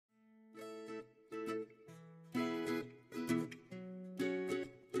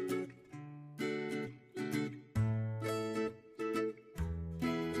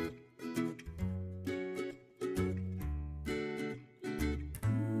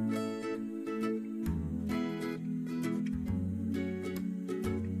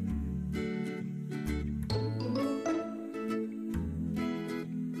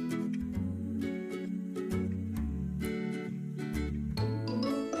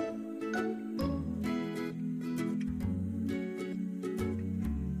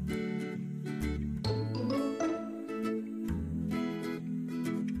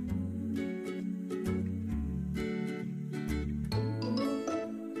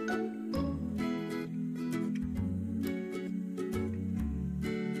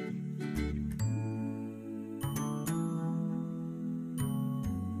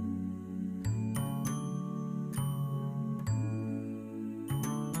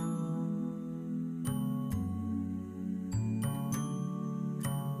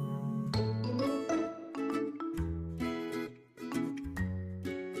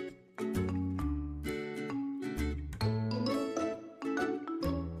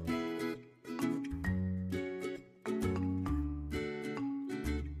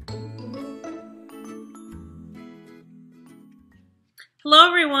Hello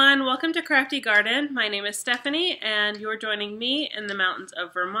everyone, welcome to Crafty Garden. My name is Stephanie and you're joining me in the mountains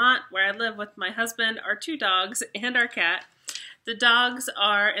of Vermont where I live with my husband, our two dogs, and our cat. The dogs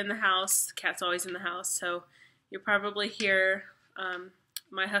are in the house, the cat's always in the house, so you'll probably hear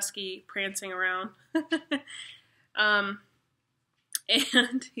my husky prancing around. And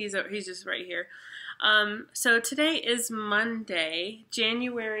he's just right here. So today is Monday,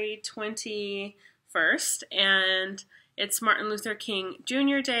 January 21st, and it's Martin Luther King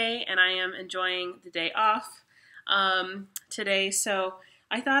Jr. Day, and I am enjoying the day off today. So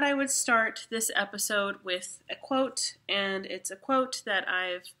I thought I would start this episode with a quote, and it's a quote that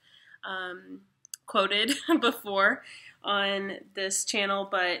I've quoted before on this channel,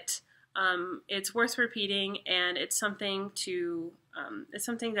 but it's worth repeating, and it's something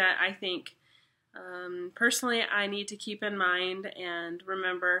that I think personally I need to keep in mind and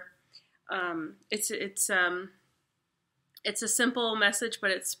remember. It's a simple message, but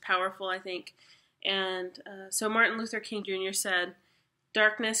it's powerful, I think. And so Martin Luther King Jr. said,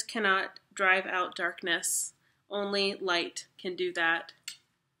 "Darkness cannot drive out darkness. Only light can do that.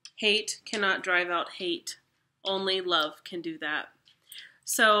 Hate cannot drive out hate. Only love can do that."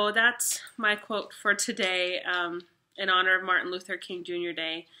 So that's my quote for today in honor of Martin Luther King Jr.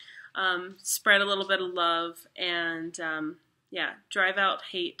 Day. Spread a little bit of love and, yeah, drive out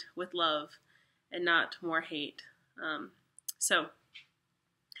hate with love and not more hate.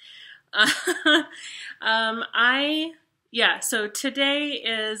 So today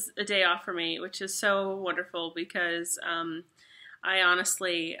is a day off for me, which is so wonderful because I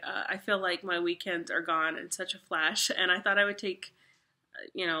honestly, I feel like my weekends are gone in such a flash, and I thought I would take,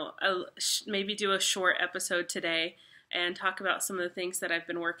 maybe do a short episode today and talk about some of the things that I've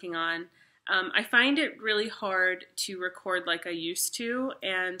been working on. I find it really hard to record like I used to,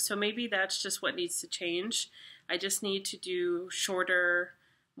 and so maybe that's just what needs to change. I just need to do shorter,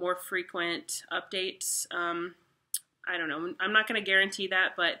 more frequent updates. I don't know. I'm not going to guarantee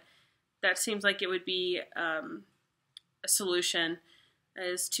that, but that seems like it would be a solution,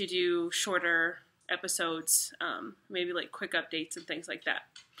 is to do shorter episodes, maybe like quick updates and things like that.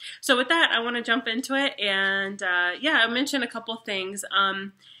 So with that, I want to jump into it, and I'll mention a couple things.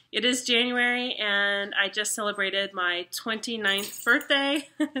 It is January, and I just celebrated my 29th birthday.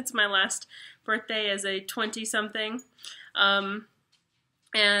 It's my last birthday as a 20-something, and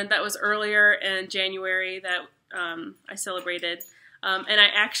that was earlier in January that I celebrated, and I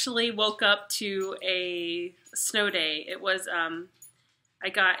actually woke up to a snow day. It was, I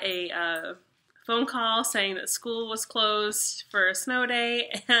got a phone call saying that school was closed for a snow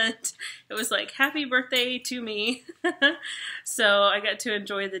day, and it was like, happy birthday to me. So I got to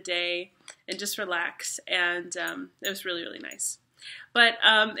enjoy the day and just relax, and it was really, really nice. But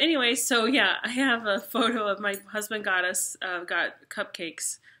anyway, so yeah, I have a photo of my husband got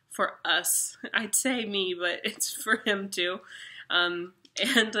cupcakes for us. I'd say me, but it's for him too. And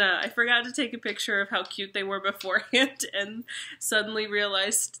I forgot to take a picture of how cute they were beforehand, and suddenly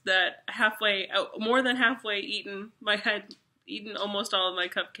realized that more than halfway eaten, I had eaten almost all of my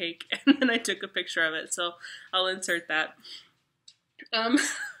cupcake, and then I took a picture of it, so I'll insert that.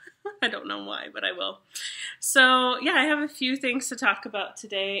 I don't know why, but I will. So yeah, I have a few things to talk about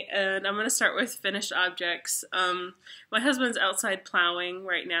today, and I'm going to start with finished objects. My husband's outside plowing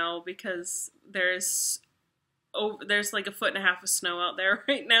right now because there's like 1.5 feet of snow out there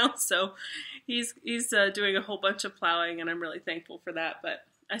right now, so he's doing a whole bunch of plowing, and I'm really thankful for that. But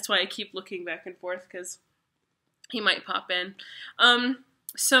that's why I keep looking back and forth, because he might pop in.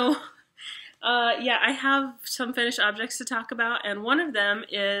 Yeah, I have some finished objects to talk about, and one of them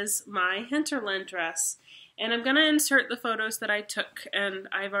is my Hinterland dress. And I'm going to insert the photos that I took, and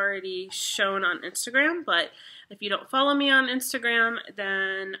I've already shown on Instagram, but if you don't follow me on Instagram,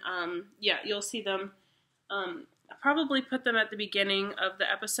 then yeah, you'll see them. I'll probably put them at the beginning of the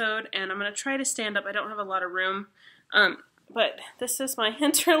episode, and I'm going to try to stand up. I don't have a lot of room, but this is my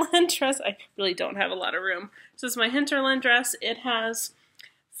Hinterland dress. I really don't have a lot of room. This is my Hinterland dress. It has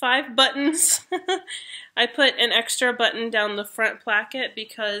 5 buttons. I put an extra button down the front placket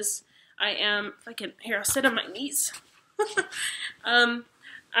because I am, here, I'll sit on my knees.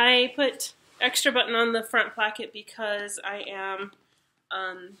 I put extra button on the front placket because I am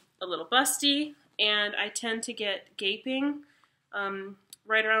a little busty, and I tend to get gaping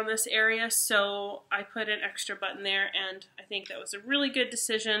right around this area, so I put an extra button there, and I think that was a really good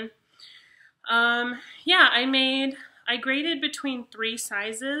decision. Yeah, I graded between 3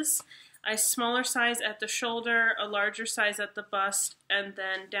 sizes: a smaller size at the shoulder, a larger size at the bust, and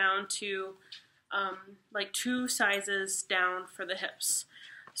then down to like 2 sizes down for the hips.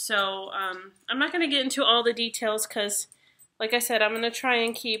 So I'm not going to get into all the details because like I said, I'm going to try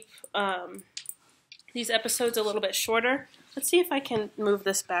and keep these episodes a little bit shorter. Let's see if I can move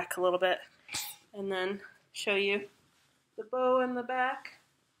this back a little bit and then show you the bow in the back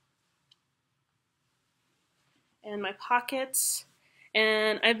and my pockets.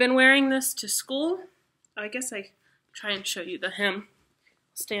 And I've been wearing this to school. I guess I try and show you the hem.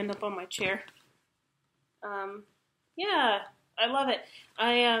 Stand up on my chair. Yeah, I love it.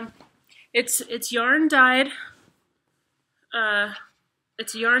 It's yarn dyed.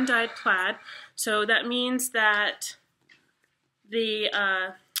 It's yarn dyed plaid, so that means that the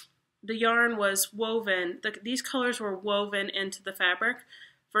yarn was woven. These colors were woven into the fabric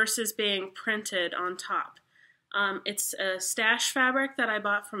versus being printed on top. It's a stash fabric that I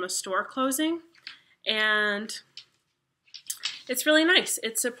bought from a store closing, and it's really nice.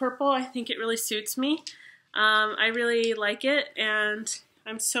 It's a purple. I think it really suits me. I really like it, and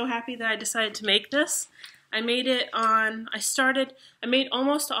I'm so happy that I decided to make this. I made it on, I made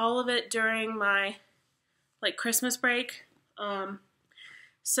almost all of it during my Christmas break.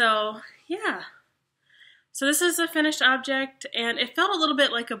 So yeah. So this is a finished object, and it felt a little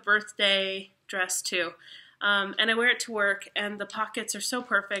bit like a birthday dress too. And I wear it to work, and the pockets are so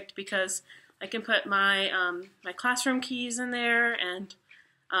perfect because I can put my my classroom keys in there, and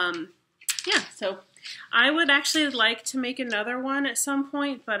yeah, so I would actually like to make another one at some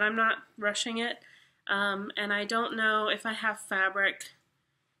point, but I'm not rushing it. And I don't know if I have fabric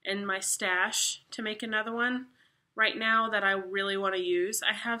in my stash to make another one right now that I really want to use.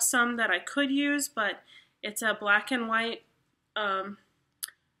 I have some that I could use, but it's a black and white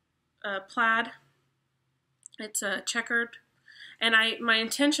plaid. It's a checkered, and my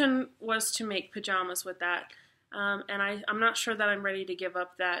intention was to make pajamas with that, and I'm not sure that I'm ready to give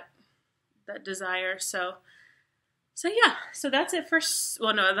up that desire. So yeah, so that's it for,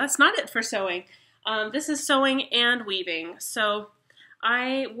 well, no, that's not it for sewing. This is sewing and weaving. So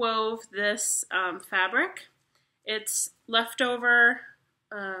I wove this fabric. It's leftover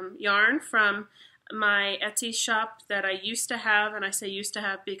yarn from my Etsy shop that I used to have, and I say used to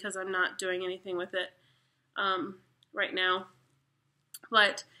have because I'm not doing anything with it right now.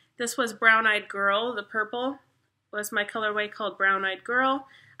 But this was Brown Eyed Girl. The purple was my colorway called Brown Eyed Girl.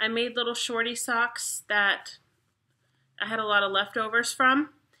 I made little shorty socks that I had a lot of leftovers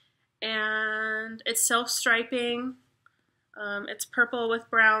from. And it's self-striping. It's purple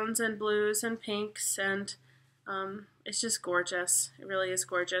with browns and blues and pinks, and it's just gorgeous. It really is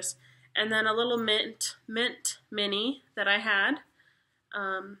gorgeous. And then a little mint mini that I had.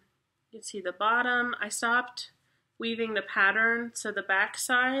 You can see the bottom. I stopped weaving the pattern, so the back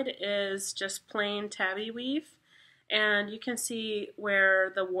side is just plain tabby weave. And you can see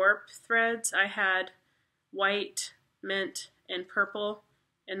where the warp threads, I had white, mint, and purple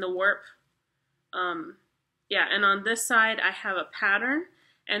in the warp. Yeah, and on this side I have a pattern,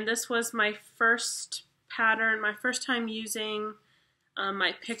 and this was my first pattern, my first time using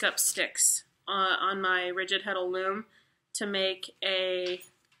my pickup sticks on my rigid heddle loom to make a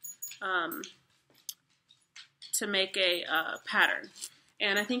pattern.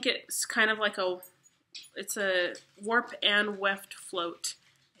 And I think it's kind of like it's a warp and weft float.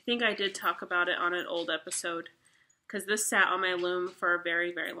 I think I did talk about it on an old episode, because this sat on my loom for a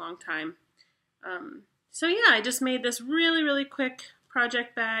very, very long time. So yeah, I just made this really, really quick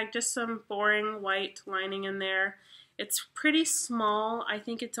project bag, just some boring white lining in there. It's pretty small. I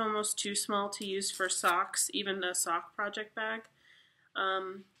think it's almost too small to use for socks, even a sock project bag.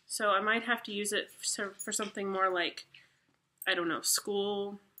 So I might have to use it for something more like, I don't know,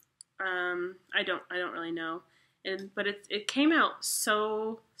 school. I don't really know. But it came out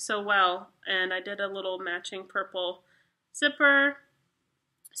so well, and I did a little matching purple zipper.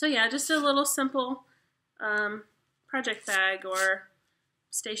 So yeah, just a little simple project bag or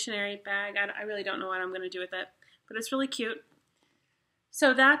stationery bag. I really don't know what I'm going to do with it, but it's really cute.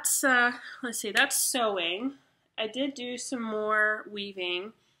 So that's, let's see, that's sewing. I did do some more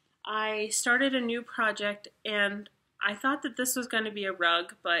weaving. I started a new project, and I thought that this was going to be a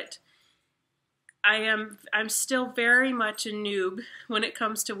rug, but I'm still very much a noob when it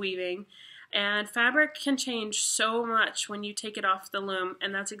comes to weaving, and fabric can change so much when you take it off the loom,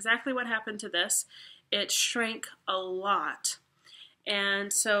 and that's exactly what happened to this. It shrank a lot,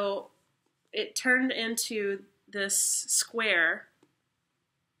 and so it turned into this square.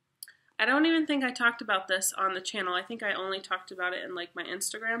 I don't even think I talked about this on the channel. I think I only talked about it in like my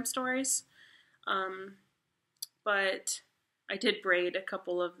Instagram stories, but I did braid a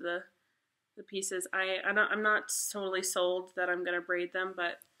couple of the pieces. I'm not totally sold that I'm going to braid them,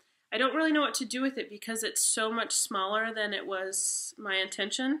 but I don't really know what to do with it because it's so much smaller than it was my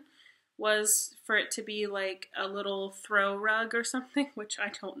intention. was for it to be like a little throw rug or something, which I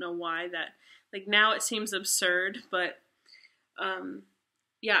don't know why that, like now it seems absurd, but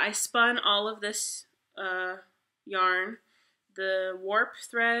yeah, I spun all of this yarn. The warp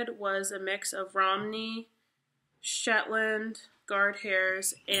thread was a mix of Romney, Shetland, guard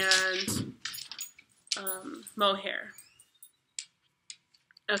hairs, and mohair.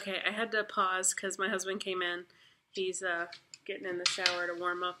 Okay, I had to pause because my husband came in. He's getting in the shower to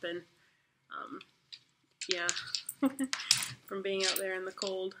warm up, and yeah, from being out there in the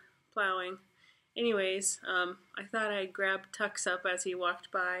cold plowing. Anyways, I thought I'd grab Tux up as he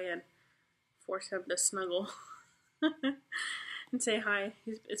walked by and force him to snuggle and say hi.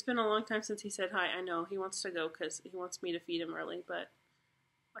 It's been a long time since he said hi. I know, he wants to go because he wants me to feed him early, but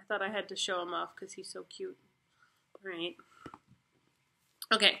I thought I had to show him off because he's so cute. All right.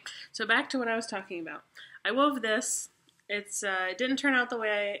 Okay, so back to what I was talking about. I wove this. It didn't turn out the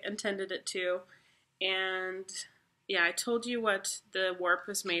way I intended it to, and yeah, I told you what the warp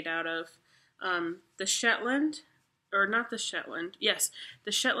was made out of. The Shetland, or not the Shetland, yes,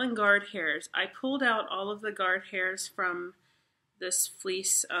 the Shetland guard hairs. I pulled out all of the guard hairs from this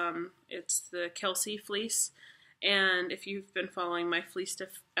fleece. It's the Kelsey fleece, and if you've been following my fleece to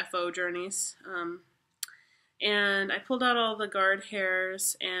FO journeys, and I pulled out all the guard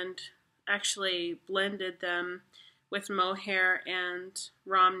hairs and actually blended them with mohair and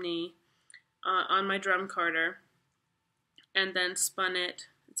Romney on my drum carder, and then spun it.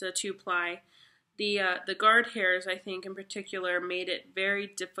 It's a 2-ply. The guard hairs, I think in particular, made it very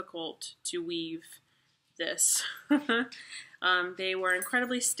difficult to weave this. They were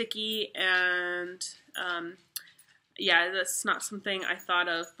incredibly sticky, and yeah, that's not something I thought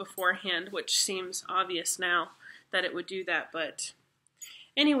of beforehand, which seems obvious now that it would do that. But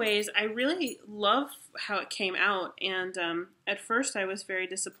anyways, I really love how it came out, and at first I was very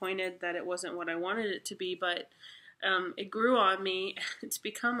disappointed that it wasn't what I wanted it to be, but it grew on me. It's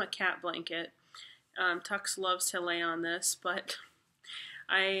become a cat blanket. Tux loves to lay on this, but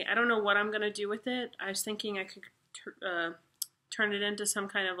I don't know what I'm going to do with it. I was thinking I could turn it into some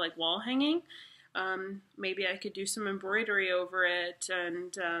kind of like wall hanging. Maybe I could do some embroidery over it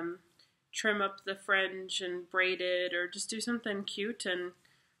and trim up the fringe and braid it, or just do something cute and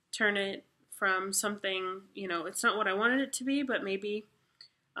turn it from something, you know, it's not what I wanted it to be, but maybe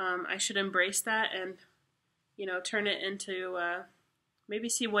I should embrace that and, you know, turn it into, maybe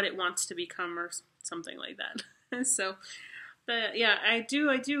see what it wants to become or something like that. So, but yeah, I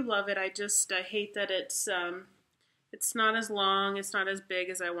do love it. I just, I hate that it's not as long, it's not as big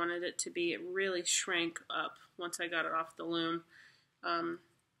as I wanted it to be. It really shrank up once I got it off the loom.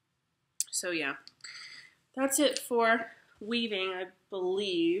 So yeah, that's it for weaving, I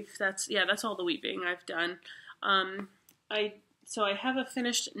believe. That's all the weaving I've done. So I have a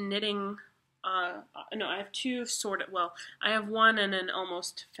finished knitting, no, I have two sort of, well, I have one and an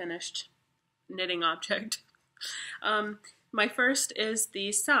almost finished knitting object. My first is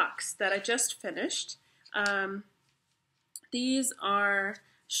the socks that I just finished. These are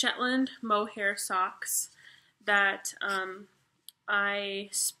Shetland mohair socks that I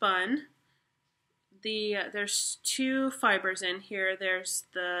spun. There's two fibers in here. There's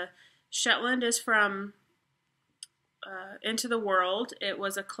the Shetland is from Into the World. It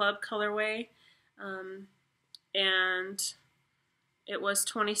was a club colorway, and it was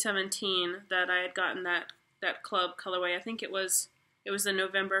 2017 that I had gotten that club colorway. I think it was the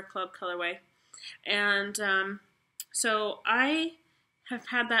November club colorway, and so I have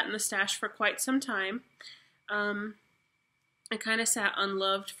had that in the stash for quite some time. It kind of sat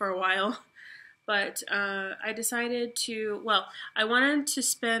unloved for a while, but I decided to, well, I wanted to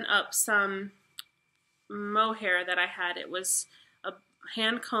spin up some mohair that I had. It was a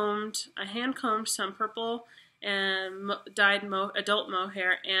hand-combed some purple and dyed adult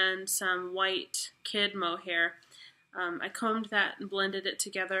mohair and some white kid mohair. I combed that and blended it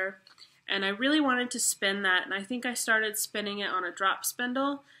together, and I really wanted to spin that, and I think I started spinning it on a drop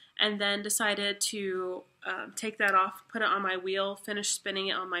spindle and then decided to take that off, put it on my wheel, finish spinning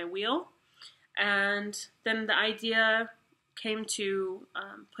it on my wheel, and then the idea came to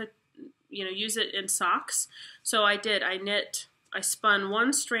use it in socks. So I did. I spun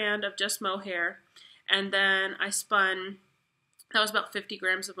one strand of just mohair, and then I spun, that was about 50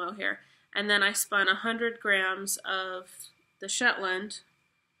 grams of mohair, and then I spun 100 grams of the Shetland,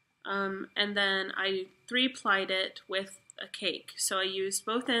 and then I 3-plied it with a cake. So I used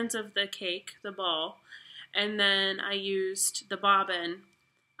both ends of the cake, the ball, and then I used the bobbin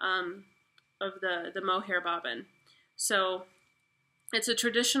of the mohair bobbin. So it's a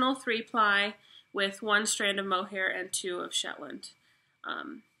traditional 3-ply with one strand of mohair and 2 of Shetland.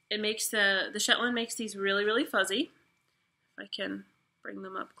 it makes the Shetland makes these really, really fuzzy. If I can bring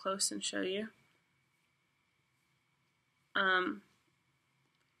them up close and show you.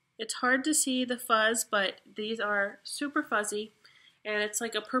 It's hard to see the fuzz, but these are super fuzzy, and it's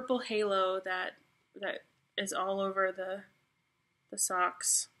like a purple halo that is all over the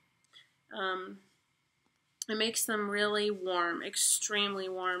socks. It makes them really warm, extremely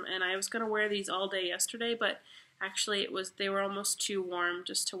warm, and I was going to wear these all day yesterday, but actually they were almost too warm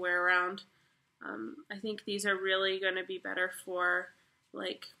just to wear around. I think these are really going to be better for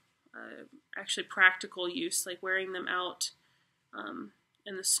like actually practical use, like wearing them out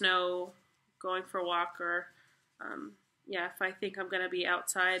in the snow, going for a walk, or yeah, if I think I'm going to be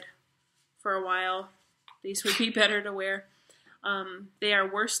outside for a while, these would be better to wear. They are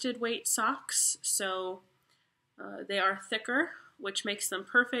worsted weight socks, so they are thicker, which makes them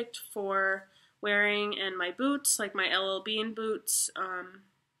perfect for wearing in my boots, like my LL Bean boots.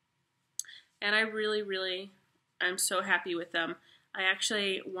 And I really, I'm so happy with them. I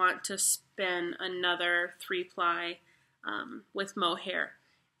actually want to spin another 3-ply with mohair.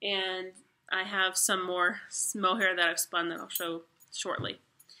 And I have some more mohair that I've spun that I'll show shortly.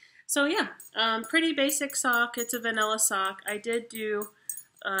 So yeah, pretty basic sock. It's a vanilla sock. I did do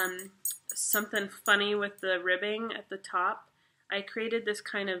something funny with the ribbing at the top. I created this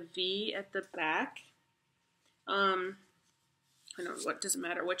kind of V at the back. I don't know, it doesn't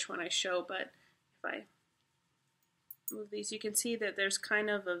matter which one I show, but if I move these, you can see that there's kind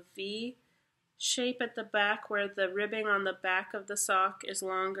of a V shape at the back where the ribbing on the back of the sock is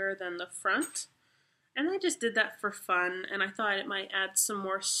longer than the front. And I just did that for fun, and I thought it might add some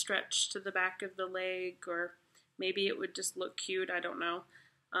more stretch to the back of the leg, or maybe it would just look cute, I don't know.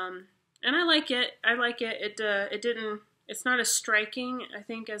 And I like it. I like it. It's not as striking, I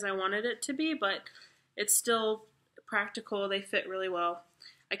think, as I wanted it to be, but it's still practical. They fit really well.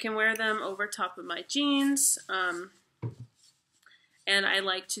 I can wear them over top of my jeans, and I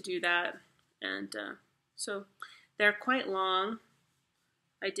like to do that. And so they're quite long.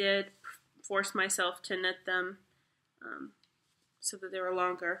 I did force myself to knit them so that they were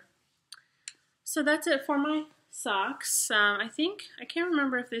longer. So that's it for my socks. I can't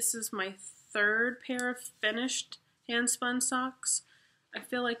remember if this is my third pair of finished hand-spun socks. I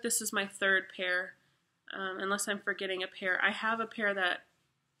feel like this is my third pair, unless I'm forgetting a pair. I have a pair that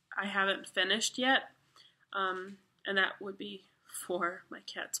I haven't finished yet, and that would be for my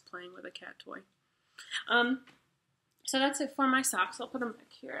cats playing with a cat toy. So that's it for my socks. I'll put them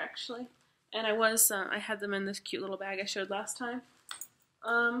back here actually. And I had them in this cute little bag I showed last time.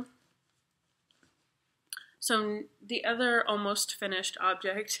 So the other almost finished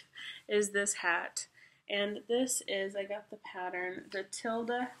object is this hat. And this is, I got the pattern, the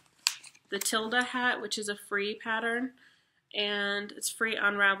Tilda hat, which is a free pattern. And it's free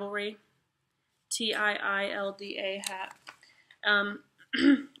on Ravelry. Tilda hat.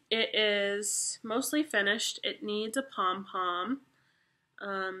 It is mostly finished. It needs a pom-pom.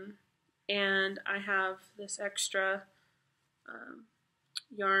 And I have this extra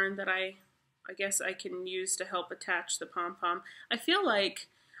yarn that I guess I can use to help attach the pom-pom. I feel like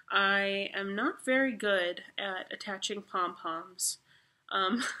I am not very good at attaching pom-poms.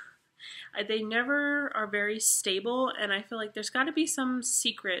 They never are very stable, and I feel like there's got to be some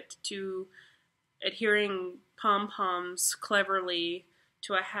secret to adhering pom-poms cleverly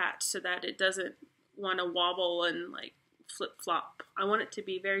to a hat so that it doesn't want to wobble and like flip-flop. I want it to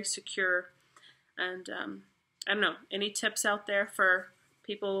be very secure, and I don't know, any tips out there for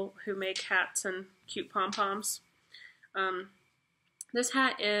people who make hats and cute pom-poms? This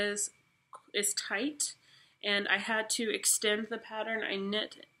hat is tight, and I had to extend the pattern. I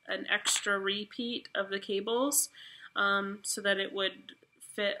knit an extra repeat of the cables so that it would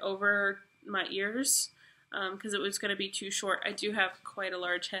fit over my ears because it was going to be too short. I do have quite a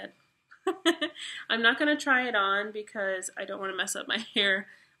large head. I'm not going to try it on because I don't want to mess up my hair.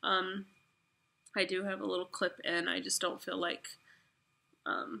 I do have a little clip in. I just don't feel like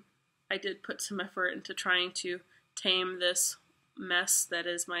I did put some effort into trying to tame this mess that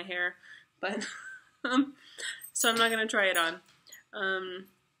is my hair, but so I'm not going to try it on.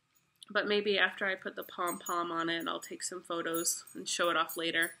 But maybe after I put the pom-pom on it, I'll take some photos and show it off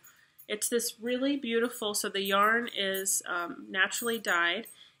later. It's this really beautiful, so the yarn is naturally dyed.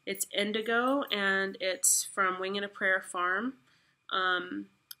 It's indigo, and it's from Wing and a Prayer Farm.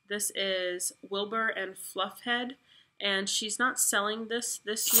 This is Wilbur and Fluffhead, and she's not selling this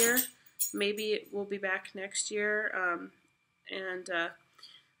year. Maybe it will be back next year.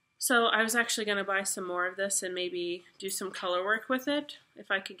 So I was actually going to buy some more of this and maybe do some color work with it if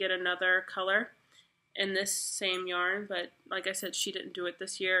I could get another color. in this same yarn, but like I said, she didn't do it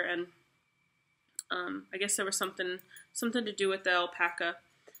this year, and I guess there was something to do with the alpaca.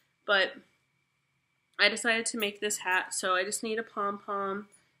 But I decided to make this hat, so I just need a pom-pom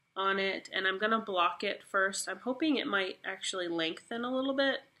on it, and I'm going to block it first. I'm hoping it might actually lengthen a little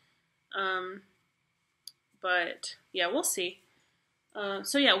bit, but yeah, we'll see.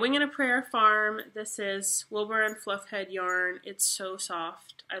 So yeah, Wing and a Prayer Farm. This is Wilbur and Fluffhead yarn. It's so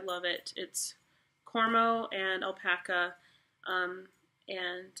soft. I love it. It's Cormo and alpaca,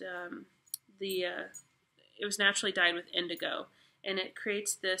 it was naturally dyed with indigo, and it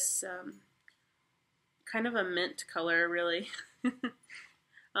creates this kind of a mint color, really.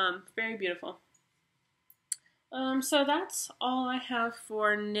 Very beautiful. So that's all I have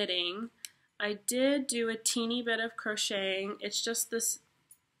for knitting. I did do a teeny bit of crocheting. It's just this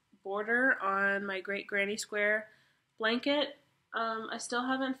border on my Great Granny Square blanket. I still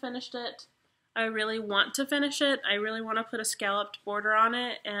haven't finished it. I really want to finish it. I really want to put a scalloped border on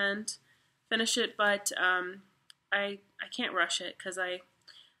it and finish it, but I can't rush it because I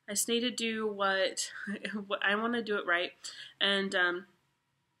just need to do what I want to do it right. And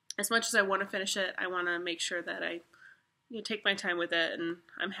as much as I want to finish it, I want to make sure that I take my time with it, and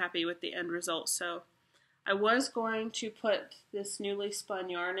I'm happy with the end result. So I was going to put this newly spun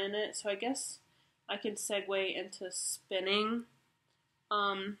yarn in it, so I guess I can segue into spinning.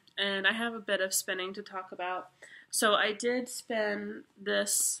 And I have a bit of spinning to talk about. So I did spin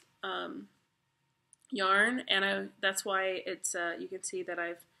this yarn, and that's why it's you can see that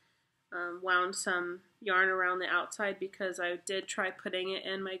I've wound some yarn around the outside, because I did try putting it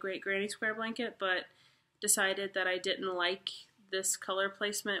in my Great Granny Square blanket, but decided that I didn't like this color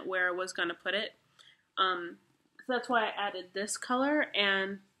placement where I was going to put it. So that's why I added this color.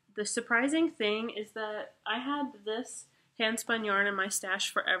 And the surprising thing is that I had this handspun yarn in my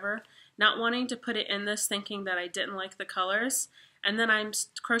stash forever, not wanting to put it in this, thinking that I didn't like the colors, and then I'm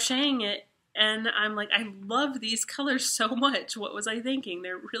crocheting it and I'm like, I love these colors so much. What was I thinking?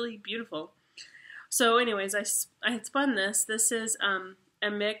 They're really beautiful. So anyways, I had spun this. This is a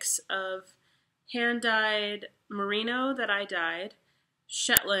mix of hand-dyed merino that I dyed,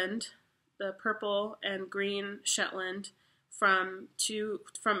 Shetland, the purple and green Shetland from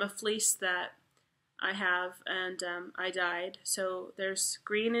a fleece that I have, and I dyed. So there's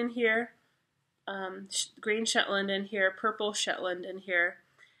green in here, green Shetland in here, purple Shetland in here,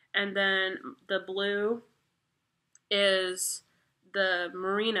 and then the blue is the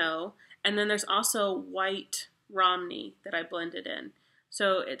merino, and then there's also white Romney that I blended in.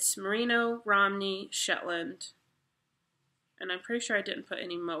 So it's merino, Romney, Shetland, and I'm pretty sure I didn't put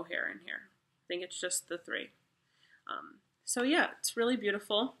any mohair in here. I think it's just the three. So yeah, it's really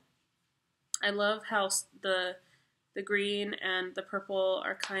beautiful. I love how the green and the purple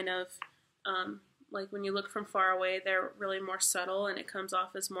are kind of like when you look from far away, they're really more subtle and it comes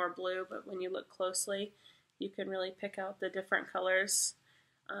off as more blue, but when you look closely, you can really pick out the different colors.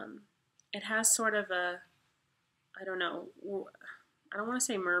 It has sort of a, I don't know, I don't want to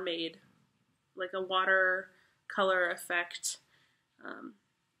say mermaid, like a water color effect.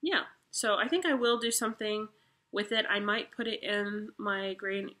 Yeah, so I think I will do something with it. I might put it in my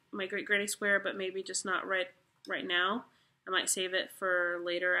Great Granny Square, but maybe just not right now. I might save it for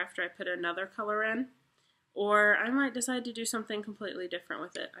later after I put another color in. Or I might decide to do something completely different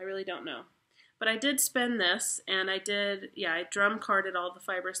with it. I really don't know. But I did spin this, and I drum carded all the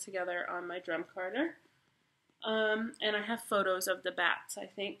fibers together on my drum carder. And I have photos of the bats, I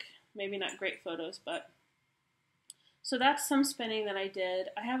think. Maybe not great photos, but... So that's some spinning that I did.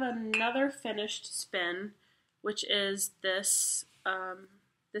 I have another finished spin, which is this.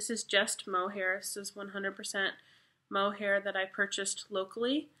 This is just mohair. This is 100% mohair that I purchased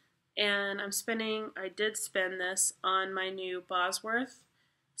locally. And I did spin this on my new Bosworth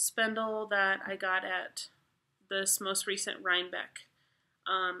spindle that I got at this most recent Rhinebeck.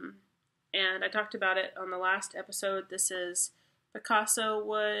 And I talked about it on the last episode. This is Picasso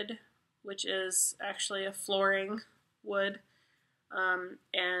wood, which is actually a flooring wood.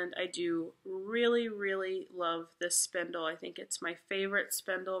 And I do really, really love this spindle. I think it's my favorite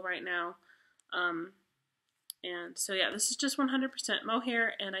spindle right now. And so yeah, this is just 100%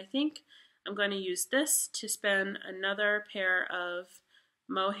 mohair, and I think I'm going to use this to spin another pair of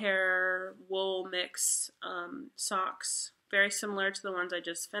mohair wool mix socks, very similar to the ones I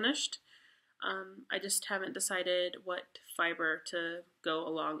just finished. I just haven't decided what fiber to go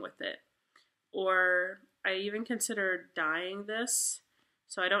along with it. Or I even considered dyeing this,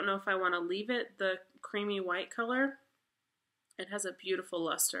 so I don't know if I want to leave it the creamy white color. It has a beautiful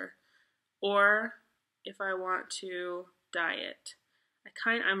luster. Or if I want to dye it.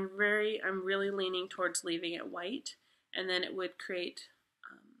 I'm really leaning towards leaving it white, and then it would create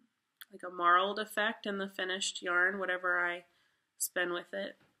like a marled effect in the finished yarn, whatever I spin with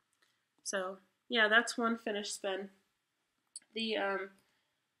it. So yeah, that's one finished spin. The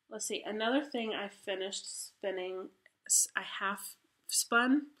let's see, another thing I finished spinning, I half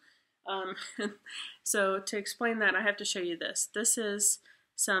spun. So to explain that, I have to show you this. This is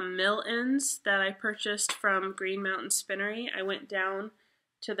some mill ends that I purchased from Green Mountain Spinnery. I went down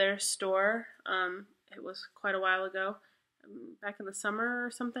to their store. It was quite a while ago, back in the summer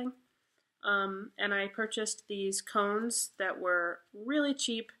or something. And I purchased these cones that were really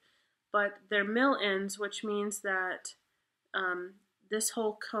cheap, but they're mill ends, which means that this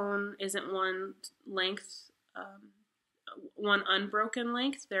whole cone isn't one length, one unbroken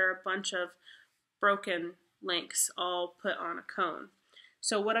length. There are a bunch of broken lengths all put on a cone.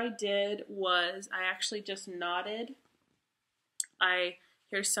 So what I did was I actually just knotted.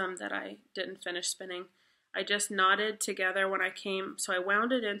 Here's some that I didn't finish spinning. I just knotted together when I came, so I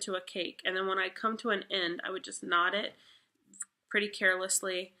wound it into a cake, and then when I come to an end, I would just knot it pretty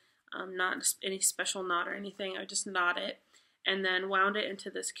carelessly, not any special knot or anything. I would just knot it, and then wound it into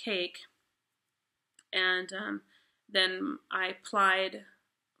this cake, and then I plied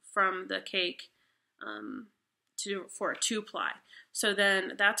from the cake for a 2-ply. So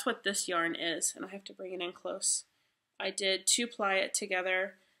then that's what this yarn is, and I have to bring it in close. I did 2-ply it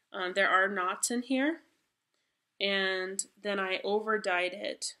together. There are knots in here, and then I over-dyed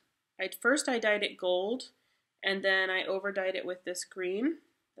it. First I dyed it gold, and then I over-dyed it with this green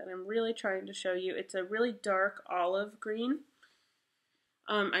that I'm really trying to show you. It's a really dark olive green.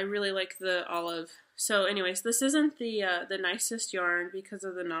 I really like the olive. So anyways, this isn't the nicest yarn because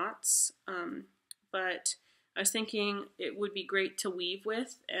of the knots, but I was thinking it would be great to weave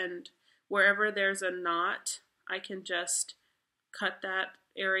with, and wherever there's a knot, I can just cut that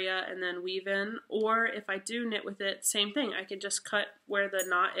area and then weave in. Or if I do knit with it, same thing. I can just cut where the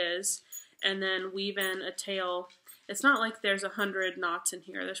knot is and then weave in a tail. It's not like there's 100 knots in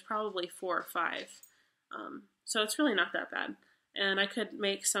here. There's probably 4 or 5. So it's really not that bad. And I could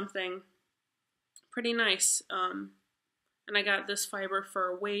make something pretty nice. And I got this fiber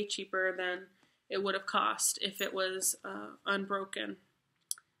for way cheaper than it would have cost if it was unbroken.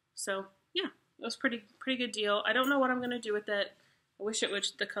 So yeah, it was pretty good deal. I don't know what I'm gonna do with it. I wish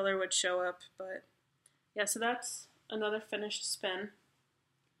the color would show up, but yeah. So that's another finished spin.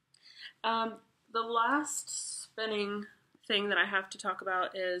 The last spinning thing that I have to talk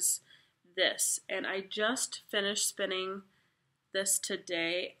about is this, and I just finished spinning this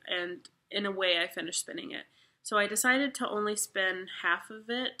today, and in a way I finished spinning it. So I decided to only spin half of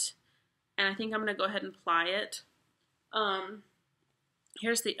it, and I think I'm going to go ahead and ply it.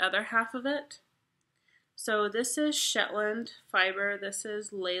 Here's the other half of it. So this is Shetland fiber. This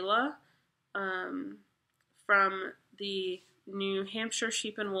is Layla from the New Hampshire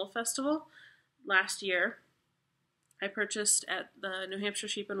Sheep and Wool Festival last year. I purchased at the New Hampshire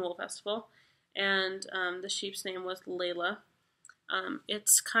Sheep and Wool Festival, and the sheep's name was Layla.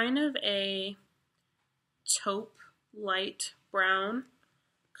 It's kind of a taupe light brown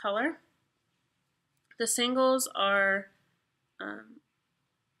color. The singles are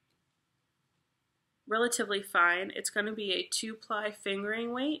relatively fine. It's going to be a 2-ply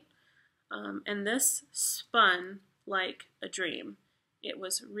fingering weight, and this spun like a dream. It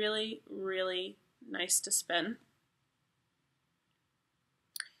was really, really nice to spin.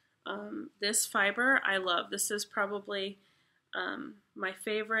 This fiber I love. This is probably my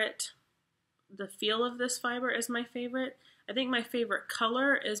favorite. The feel of this fiber is my favorite. I think my favorite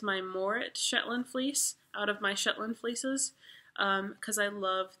color is my Morit Shetland fleece out of my Shetland fleeces, because I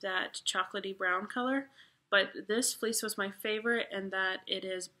love that chocolatey brown color. But this fleece was my favorite in that it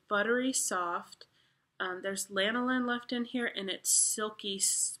is buttery soft. There's lanolin left in here, and it's silky,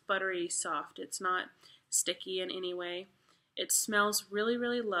 buttery soft. It's not sticky in any way. It smells really,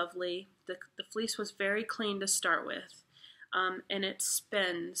 really lovely. The fleece was very clean to start with, and it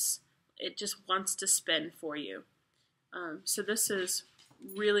spins. It just wants to spin for you. So this is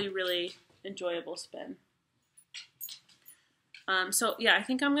really, really enjoyable spin. So yeah, I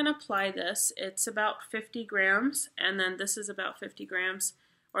think I'm going to apply this. It's about 50 grams, and then this is about 50 grams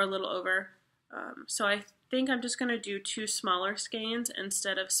or a little over. So I think I'm just going to do 2 smaller skeins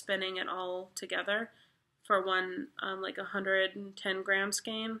instead of spinning it all together for one like 110 gram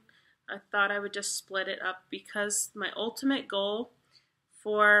skein. I thought I would just split it up because my ultimate goal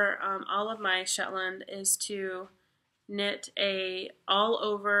for all of my Shetland is to knit a all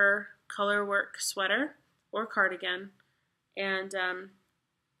over color work sweater or cardigan, and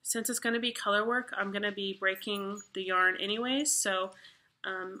since it's going to be color work, I'm going to be breaking the yarn anyways, so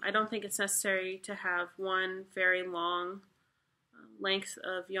I don't think it's necessary to have one very long length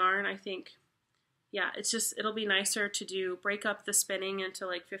of yarn. I think, yeah, it'll be nicer to break up the spinning into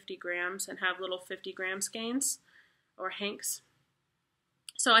like 50 grams and have little 50 gram skeins or hanks.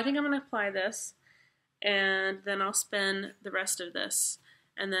 So I think I'm going to apply this, and then I'll spin the rest of this,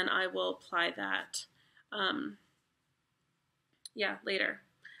 and then I will apply that later.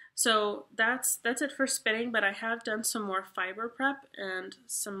 So that's it for spinning, but I have done some more fiber prep and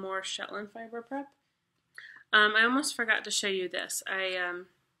some more Shetland fiber prep. I almost forgot to show you this. I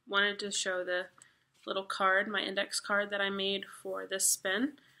wanted to show the little card, my index card that I made for this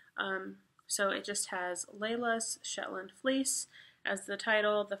spin. So it just has Layla's Shetland Fleece as the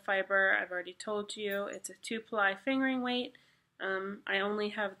title. The fiber, I've already told you, it's a 2-ply fingering weight. I only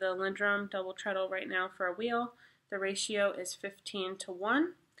have the Lindrum double treadle right now for a wheel. The ratio is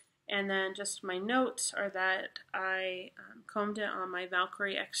 15:1. And then just my notes are that I combed it on my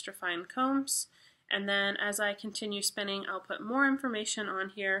Valkyrie extra fine combs. And then as I continue spinning, I'll put more information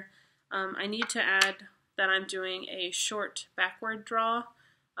on here. I need to add that I'm doing a short backward draw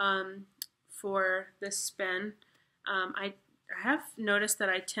for this spin. I have noticed that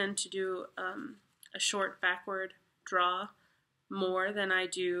I tend to do a short backward draw more than I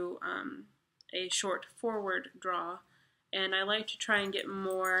do a short forward draw. And I like to try and get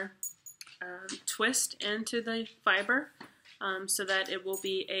more twist into the fiber so that it will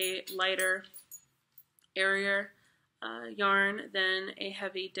be a lighter, airier yarn than a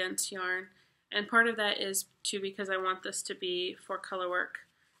heavy, dense yarn. And part of that is too because I want this to be for color work.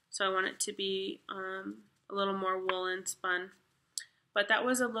 So I want it to be a little more woolen spun. But that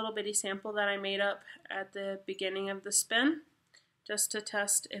was a little bitty sample that I made up at the beginning of the spin, just to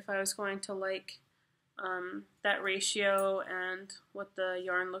test if I was going to like that ratio and what the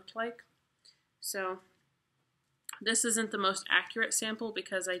yarn looked like. So this isn't the most accurate sample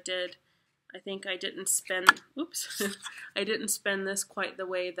because I think I didn't spin, oops, I didn't spin this quite the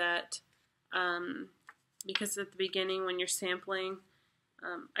way that, because at the beginning when you're sampling,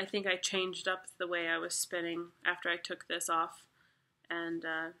 I think I changed up the way I was spinning after I took this off and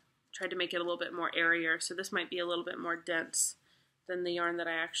tried to make it a little bit more airier. So this might be a little bit more dense than the yarn that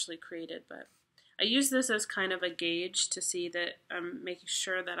I actually created, but I use this as kind of a gauge to see that I'm making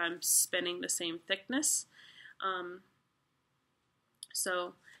sure that I'm spinning the same thickness.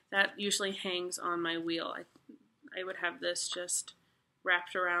 So that usually hangs on my wheel. I would have this just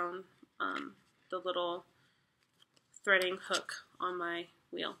wrapped around the little threading hook on my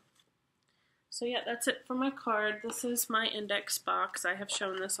wheel. So yeah, that's it for my card. This is my index box. I have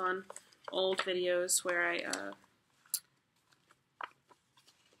shown this on old videos where I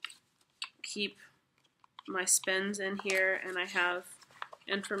keep my spins in here, and I have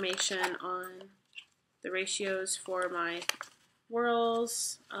information on the ratios for my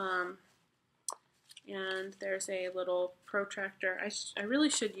whirls, and there's a little protractor. I really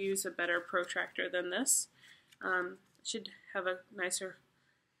should use a better protractor than this. Should have a nicer,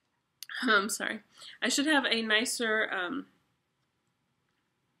 I should have a nicer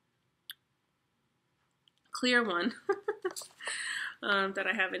clear one that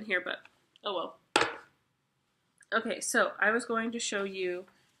I have in here, but oh well. Okay, so I was going to show you,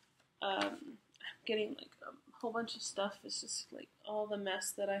 I'm getting like a whole bunch of stuff. It's just like all the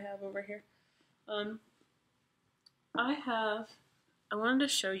mess that I have over here. I wanted to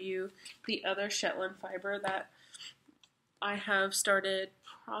show you the other Shetland fiber that I have started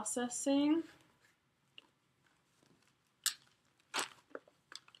processing.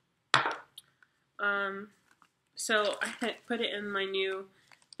 So I put it in my new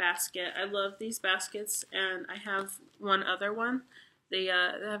basket. I love these baskets, and I have one other one. They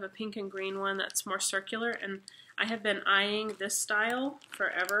have a pink and green one that's more circular, and I have been eyeing this style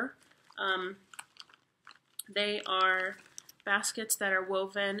forever. They are baskets that are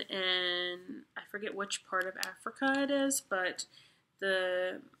woven in, I forget which part of Africa it is, but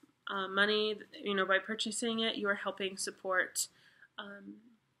the money, by purchasing it, you are helping support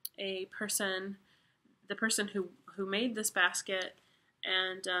the person who made this basket,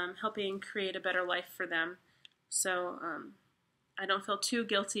 and helping create a better life for them. So I don't feel too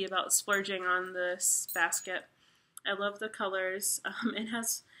guilty about splurging on this basket. I love the colors. It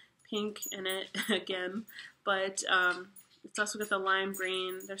has pink in it again, but it's also got the lime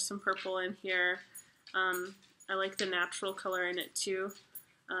green. There's some purple in here. I like the natural color in it too.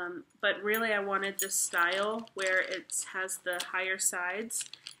 But really I wanted this style where it has the higher sides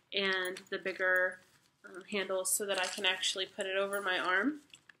and the bigger handles so that I can actually put it over my arm.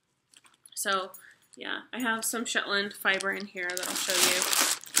 So yeah, I have some Shetland fiber in here that I'll show you.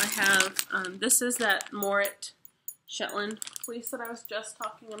 I have, this is that Morit Shetland fleece that I was just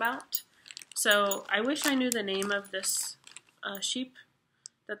talking about. So I wish I knew the name of this sheep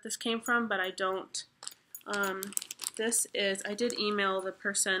that this came from, but I don't. This is, I did email the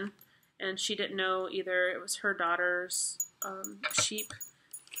person, and she didn't know either. It was her daughter's sheep,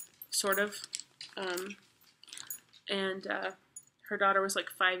 sort of. And her daughter was like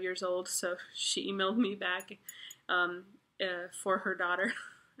 5 years old, so she emailed me back for her daughter.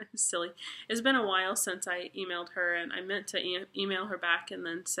 Silly. It's been a while since I emailed her, and I meant to email her back and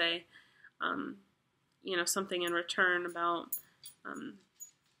then say, you know, something in return about,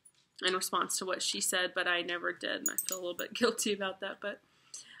 in response to what she said, but I never did, and I feel a little bit guilty about that. But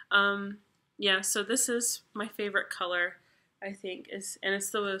yeah, so this is my favorite color, I think, and it's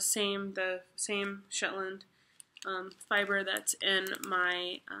the same Shetland fiber that's in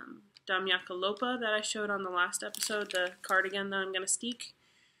my Damyaka Lopa that I showed on the last episode, the cardigan that I'm going to steek.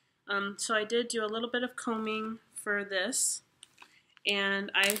 So I did do a little bit of combing for this,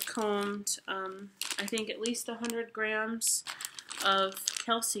 and I combed, I think, at least 100 grams of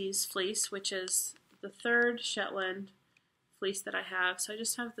Kelsey's fleece, which is the third Shetland fleece that I have. So I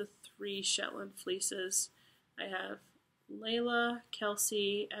just have the 3 Shetland fleeces. I have Layla,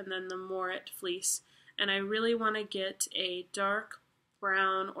 Kelsey, and then the Morit fleece. And I really want to get a dark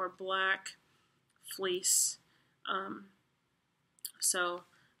brown or black fleece. So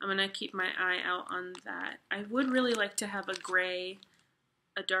I'm going to keep my eye out on that. I would really like to have a gray,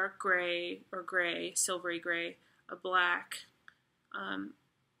 a dark gray or gray, silvery gray, a black.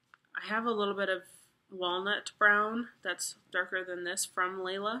 I have a little bit of walnut brown that's darker than this from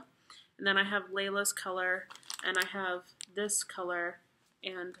Layla. And then I have Layla's color, and I have this color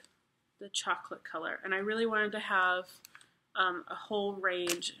and the chocolate color. And I really wanted to have a whole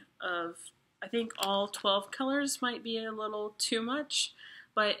range of, I think all 12 colors might be a little too much,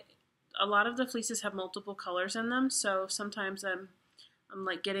 but a lot of the fleeces have multiple colors in them, so sometimes I'm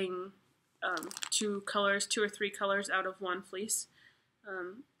like getting 2 or 3 colors out of one fleece.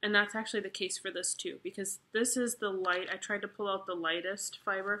 And that's actually the case for this too, because this is the light. I tried to pull out the lightest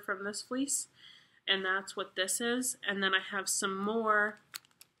fiber from this fleece, and that's what this is. And then I have some more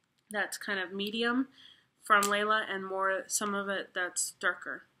that's kind of medium from Layla, and some of it that's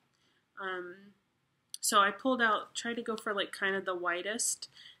darker. So I pulled out, tried to go for like kind of the whitest.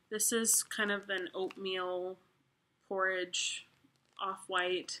 This is kind of an oatmeal porridge,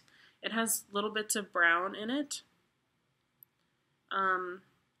 off-white. It has little bits of brown in it.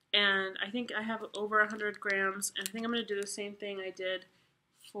 And I think I have over 100 grams, and I think I'm going to do the same thing I did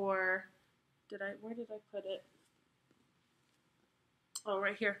for, where did I put it? Oh,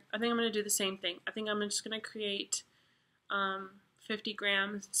 right here. I think I'm going to do the same thing. I think I'm just going to create 50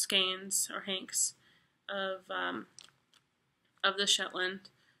 gram skeins or hanks of the Shetland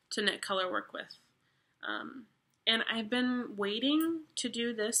to knit color work with. And I've been waiting to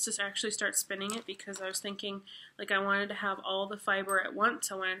do this to actually start spinning it, because I was thinking, like, I wanted to have all the fiber at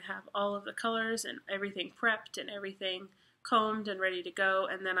once. I wanted to have all of the colors and everything prepped and everything combed and ready to go,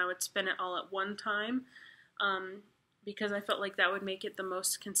 and then I would spin it all at one time, because I felt like that would make it the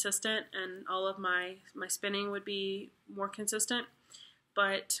most consistent, and all of my spinning would be more consistent.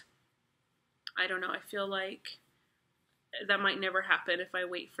 But I don't know, I feel like that might never happen if I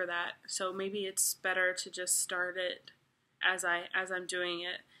wait for that. So maybe it's better to just start it as I'm doing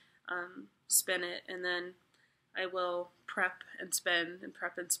it, spin it, and then I will prep and spin and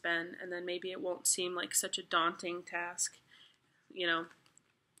prep and spin, and then maybe it won't seem like such a daunting task, you know,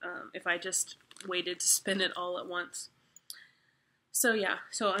 if I just waited to spin it all at once. So yeah,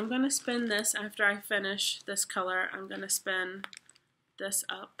 so I'm going to spin this after I finish this color. I'm going to spin this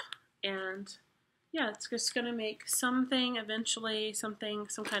up, and yeah, it's just going to make something eventually, some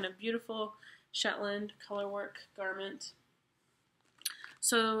kind of beautiful Shetland colorwork garment.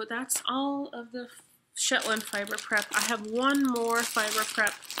 So that's all of the Shetland fiber prep. I have one more fiber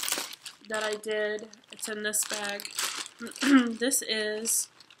prep that I did. It's in this bag. This is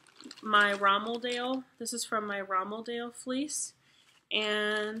my Rommeldale. This is from my Rommeldale fleece.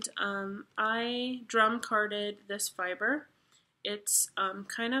 And I drum carded this fiber. It's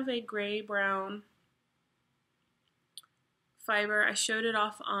kind of a gray-brown fiber. I showed it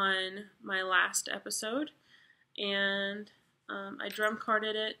off on my last episode, and I drum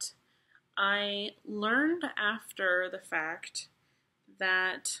carded it. I learned after the fact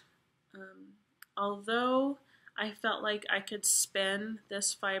that although I felt like I could spin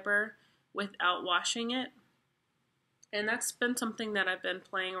this fiber without washing it, and that's been something that I've been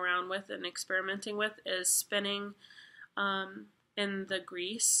playing around with and experimenting with, is spinning in the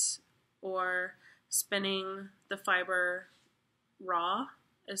grease or spinning the fiber raw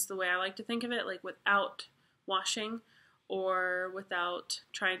is the way I like to think of it, like without washing or without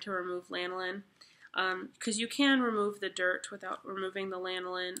trying to remove lanolin. Because you can remove the dirt without removing the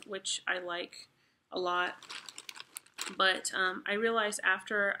lanolin, which I like a lot. But I realized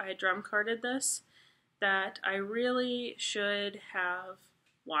after I drum carded this that I really should have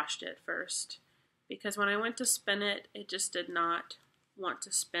washed it first, because when I went to spin it, it just did not want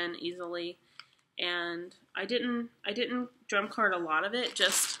to spin easily. And I didn't drum card a lot of it,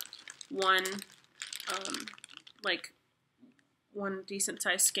 just one like one decent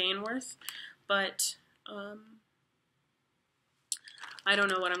sized skein worth. But I don't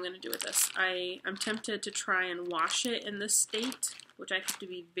know what I'm going to do with this. I'm tempted to try and wash it in this state, which I have to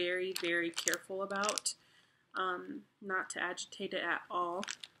be very, very careful about, not to agitate it at all.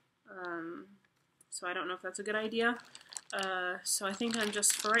 So I don't know if that's a good idea. So I think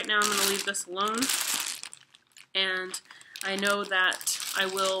for right now, I'm going to leave this alone. And I know that I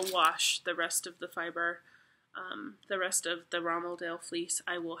will wash the rest of the fiber, the rest of the Romeldale fleece.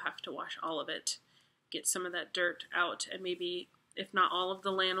 I will have to wash all of it, get some of that dirt out, and maybe, if not all of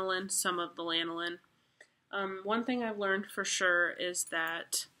the lanolin, some of the lanolin. One thing I've learned for sure is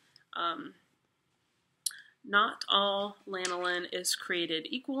that not all lanolin is created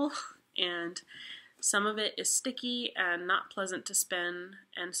equal, and some of it is sticky and not pleasant to spin,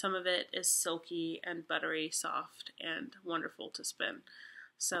 and some of it is silky and buttery soft and wonderful to spin.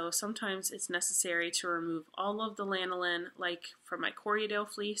 So sometimes it's necessary to remove all of the lanolin, like from my Corriedale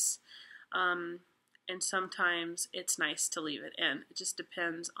fleece, and sometimes it's nice to leave it in. It just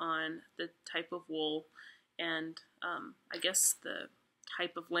depends on the type of wool and I guess the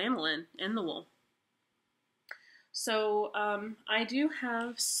type of lanolin in the wool. So I do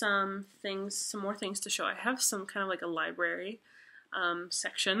have some more things to show. I have some kind of like a library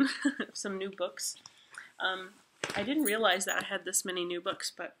section of some new books. I didn't realize that I had this many new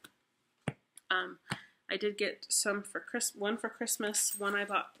books, but I did get some for one for Christmas, one I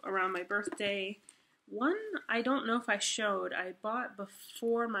bought around my birthday. One I don't know if I showed. I bought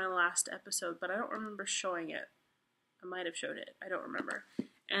before my last episode, but I don't remember showing it. I might have showed it. I don't remember.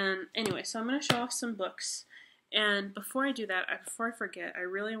 And anyway, so I'm going to show off some books. And before I do that, before I forget, I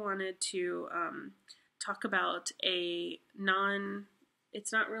really wanted to talk about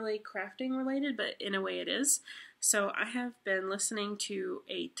it's not really crafting related, but in a way it is. So I have been listening to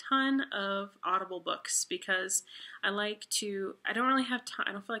a ton of Audible books because I don't really have time,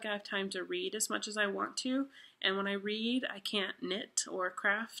 I don't feel like I have time to read as much as I want to. And when I read, I can't knit or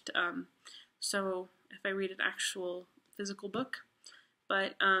craft. So if I read an actual physical book,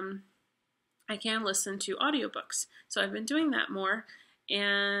 but I can listen to audiobooks. So I've been doing that more,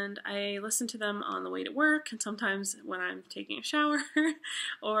 and I listen to them on the way to work, and sometimes when I'm taking a shower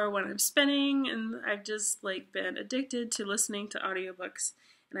or when I'm spinning, and I've just been addicted to listening to audiobooks.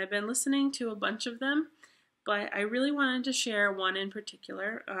 And I've been listening to a bunch of them, but I really wanted to share one in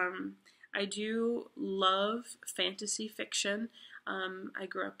particular. I do love fantasy fiction. I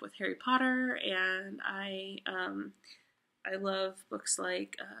grew up with Harry Potter, and I love books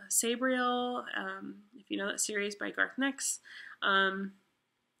like Sabriel, if you know that series by Garth Nix.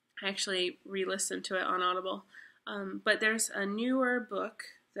 I actually re-listened to it on Audible. But there's a newer book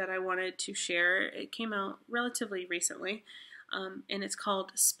that I wanted to share. It came out relatively recently, and it's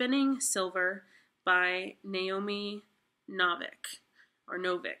called Spinning Silver by Naomi Novik.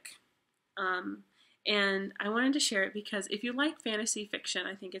 And I wanted to share it because if you like fantasy fiction,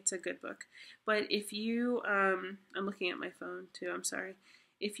 I think it's a good book. But if you, I'm looking at my phone too, I'm sorry.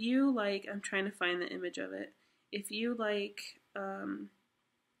 If you like, I'm trying to find the image of it. If you like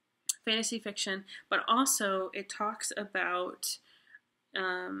fantasy fiction, but also it talks about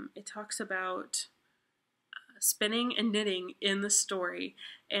spinning and knitting in the story.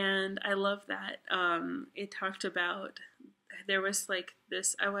 And I love that. It talked about, there was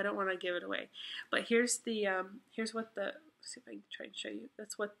this, I don't want to give it away, but here's what let's see if I can try and show you.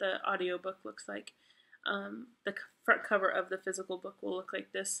 That's what the audiobook looks like. The front cover of the physical book will look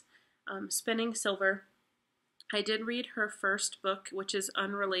like this. Spinning Silver. I did read her first book, which is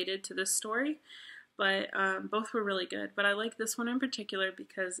unrelated to this story, but both were really good. But I like this one in particular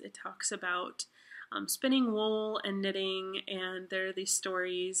because it talks about spinning wool and knitting, and there are these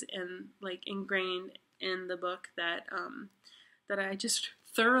stories and ingrained in the book that that I just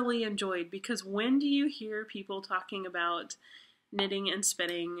thoroughly enjoyed, because when do you hear people talking about knitting and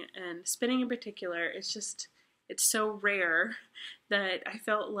spinning in particular? It's so rare that I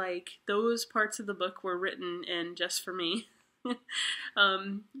felt like those parts of the book were written in just for me.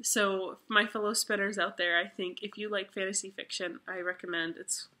 So my fellow spinners out there, I think if you like fantasy fiction, I recommend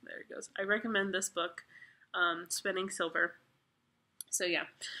I recommend this book, Spinning Silver. So yeah,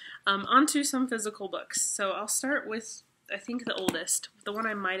 on to some physical books. So I'll start with, I think, the oldest, the one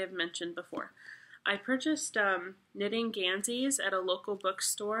I might have mentioned before. I purchased Knitting Gansies at a local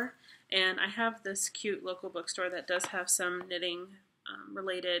bookstore, and I have this cute local bookstore that does have some knitting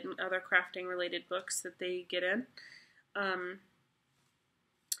related and other crafting related books that they get in.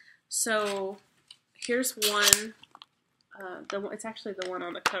 So here's one. It's actually the one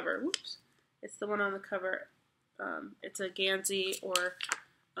on the cover. Whoops. It's the one on the cover. It's a Gansey or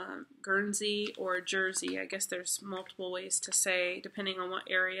Guernsey or Jersey. I guess there's multiple ways to say, depending on what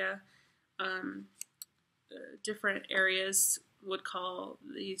area. Different areas would call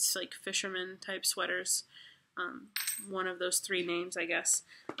these like fisherman type sweaters. One of those three names, I guess.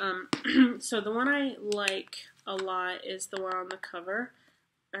 So the one I like a lot is the one on the cover,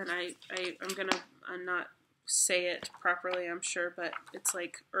 and I'm gonna not say it properly, I'm sure, but it's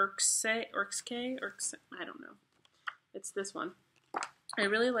like Urksay, I don't know. It's this one. I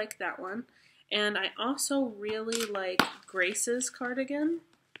really like that one, and I also really like Grace's cardigan.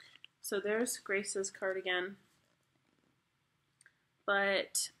 So there's Grace's cardigan,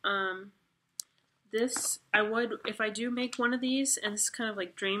 but this, I would, if I do make one of these, and it's kind of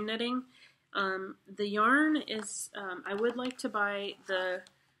like dream knitting, the yarn is, I would like to buy the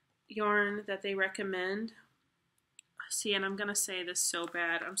yarn that they recommend. See, and I'm going to say this so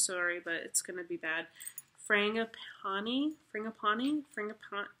bad, I'm sorry, but it's going to be bad. Frangipani,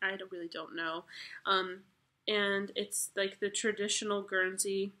 I really don't know. And it's like the traditional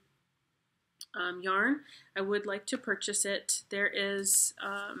Guernsey yarn. I would like to purchase it. There is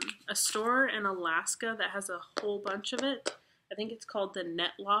a store in Alaska that has a whole bunch of it. I think it's called the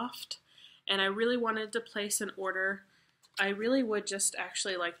Net Loft, and I really wanted to place an order. I really would just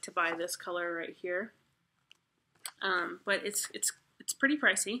actually like to buy this color right here, but it's pretty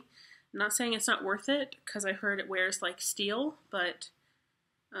pricey. I'm not saying it's not worth it, because I heard it wears like steel, but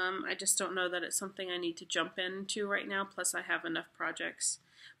I just don't know that it's something I need to jump into right now, plus I have enough projects.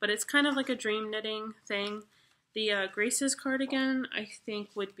 But it's kind of like a dream knitting thing. The Grace's cardigan, I think,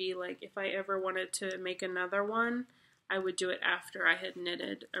 would be like, if I ever wanted to make another one, I would do it after I had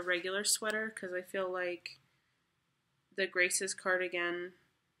knitted a regular sweater, because I feel like the Grace's cardigan,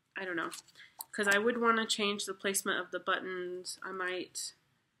 I don't know, because I would want to change the placement of the buttons. I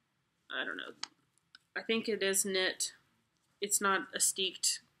don't know. I think it is knit. It's not a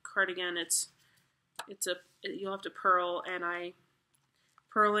steeked cardigan. You'll have to purl, and a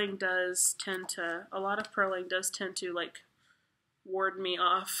lot of purling does tend to like ward me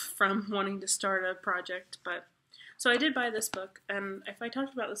off from wanting to start a project. But so I did buy this book, and if I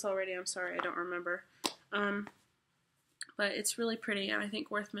talked about this already, I'm sorry, I don't remember. But it's really pretty, and I think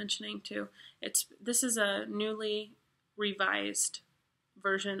worth mentioning too. This is a newly revised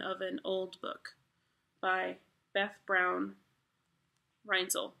version of an old book by Beth Brown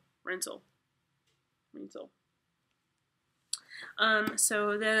Reinzel.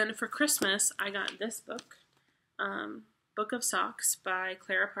 So then for Christmas, I got this book, Book of Socks by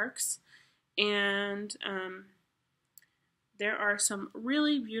Clara Parks, and there are some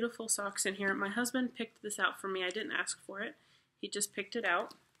really beautiful socks in here. My husband picked this out for me. I didn't ask for it. He just picked it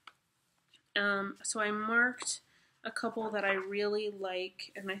out. So I marked a couple that I really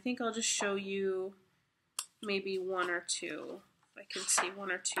like, and I think I'll just show you maybe one or two. If I can see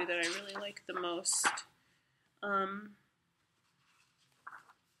one or two that I really like the most.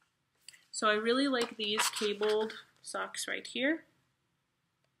 So I really like these cabled socks right here.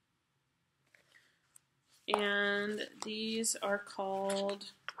 And these are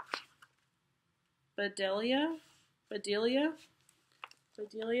called Bedelia.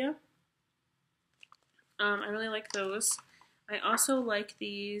 I really like those. I also like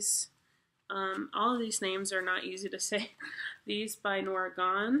these. All of these names are not easy to say. These by Nora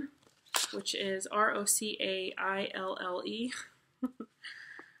Gahn, which is Rocaille.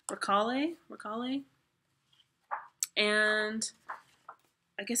 Rocaille. And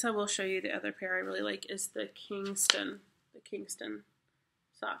I guess I will show you the other pair I really like is the Kingston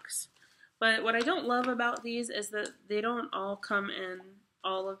socks. But what I don't love about these is that they don't all come in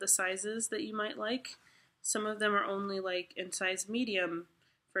all of the sizes that you might like. Some of them are only like in size medium,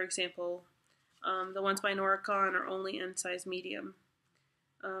 for example. The ones by Nora Gahn are only in size medium.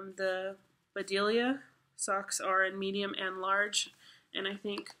 The Bedelia socks are in medium and large, and I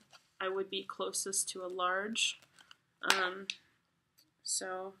think I would be closest to a large.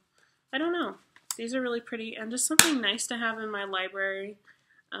 So, I don't know. These are really pretty, and just something nice to have in my library,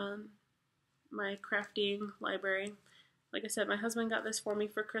 my crafting library. Like I said, my husband got this for me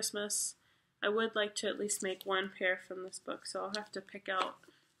for Christmas. I would like to at least make one pair from this book, so I'll have to pick out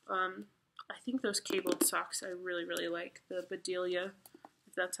I think those cabled socks I really, really like. The Bedelia,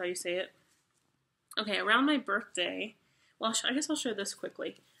 if that's how you say it. Okay, around my birthday, well, I guess I'll show this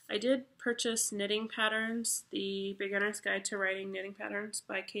quickly. I did purchase Knitting Patterns, The Beginner's Guide to Writing Knitting Patterns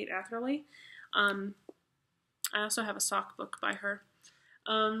by Kate Atherley. I also have a sock book by her.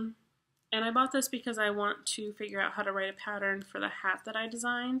 And I bought this because I want to figure out how to write a pattern for the hat that I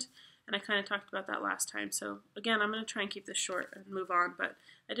designed. And I kind of talked about that last time. So again, I'm going to try and keep this short and move on. But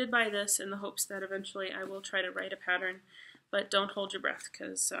I did buy this in the hopes that eventually I will try to write a pattern. But don't hold your breath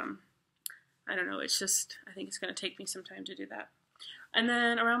because, I don't know, it's just, I think it's going to take me some time to do that. And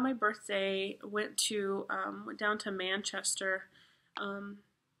then around my birthday, went down to Manchester,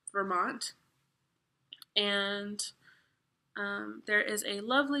 Vermont. And there is a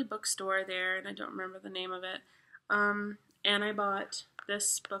lovely bookstore there, and I don't remember the name of it. And I bought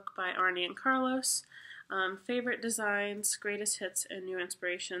this book by Arnie and Carlos, Favorite Designs, Greatest Hits, and New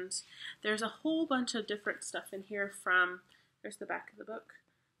Inspirations. There's a whole bunch of different stuff in here from, there's the back of the book,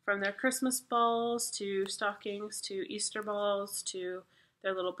 from their Christmas balls to stockings to Easter balls to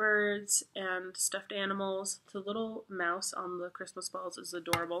their little birds and stuffed animals. The little mouse on the Christmas balls is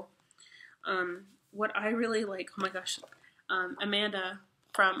adorable. What I really like, oh my gosh, Amanda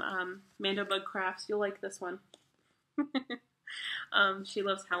from Mando Bug Crafts, you'll like this one. She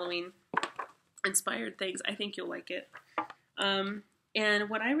loves Halloween inspired things. I think you'll like it. And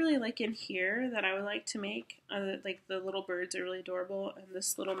what I really like in here that I would like to make, like the little birds are really adorable, and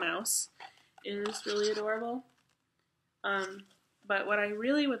this little mouse is really adorable. But what I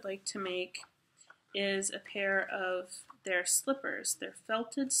really would like to make is a pair of their slippers. They're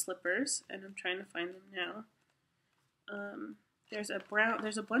felted slippers, and I'm trying to find them now. There's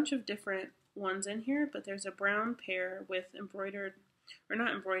a bunch of different ones in here, but there's a brown pair with embroidered, or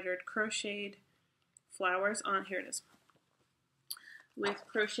not embroidered, crocheted flowers on, here it is, with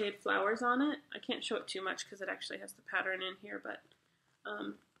crocheted flowers on it. I can't show it too much because it actually has the pattern in here, but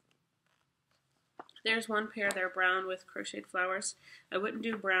there's one pair there, brown with crocheted flowers. I wouldn't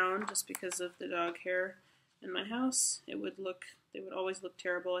do brown just because of the dog hair in my house. They would always look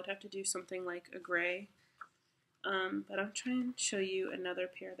terrible. I'd have to do something like a gray. But I'm trying to show you another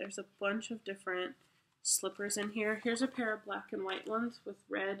pair. There's a bunch of different slippers in here. Here's a pair of black and white ones with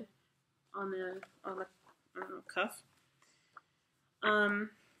red on the I don't know, cuff.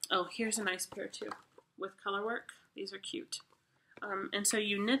 Oh, here's a nice pair too with color work. These are cute. And so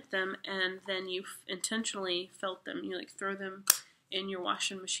you knit them and then you intentionally felt them. You like throw them in your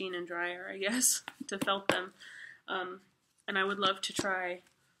washing machine and dryer, I guess, to felt them. And I would love to try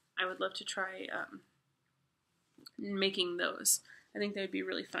making those. I think they'd be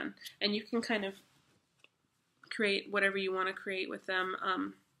really fun. And you can kind of create whatever you want to create with them.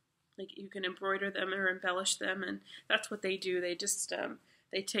 Like you can embroider them or embellish them, and that's what they do. They just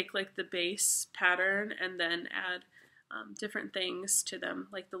they take like the base pattern and then add different things to them,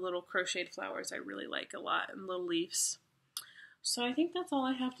 like the little crocheted flowers I really like a lot, and little leaves. So I think that's all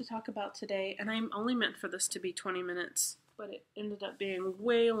I have to talk about today, and I'm only meant for this to be 20 minutes, but it ended up being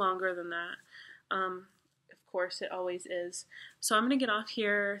way longer than that. Of course, it always is. So I'm going to get off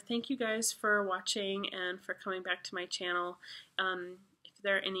here. Thank you guys for watching and for coming back to my channel. If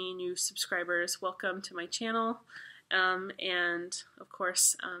there are any new subscribers, welcome to my channel. And of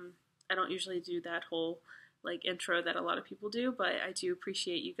course, I don't usually do that whole like intro that a lot of people do, but I do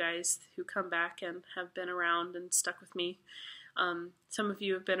appreciate you guys who come back and have been around and stuck with me. Some of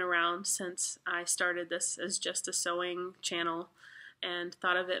you have been around since I started this as just a sewing channel and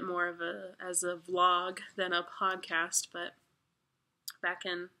thought of it more of as a vlog than a podcast, but back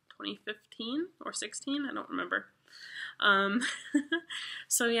in 2015 or 16, I don't remember.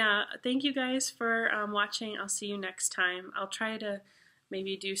 So yeah, thank you guys for watching. I'll see you next time. I'll try to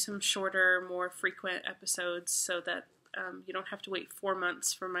maybe do some shorter, more frequent episodes so that you don't have to wait 4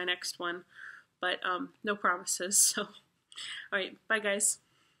 months for my next one, but no promises. So, all right, bye guys.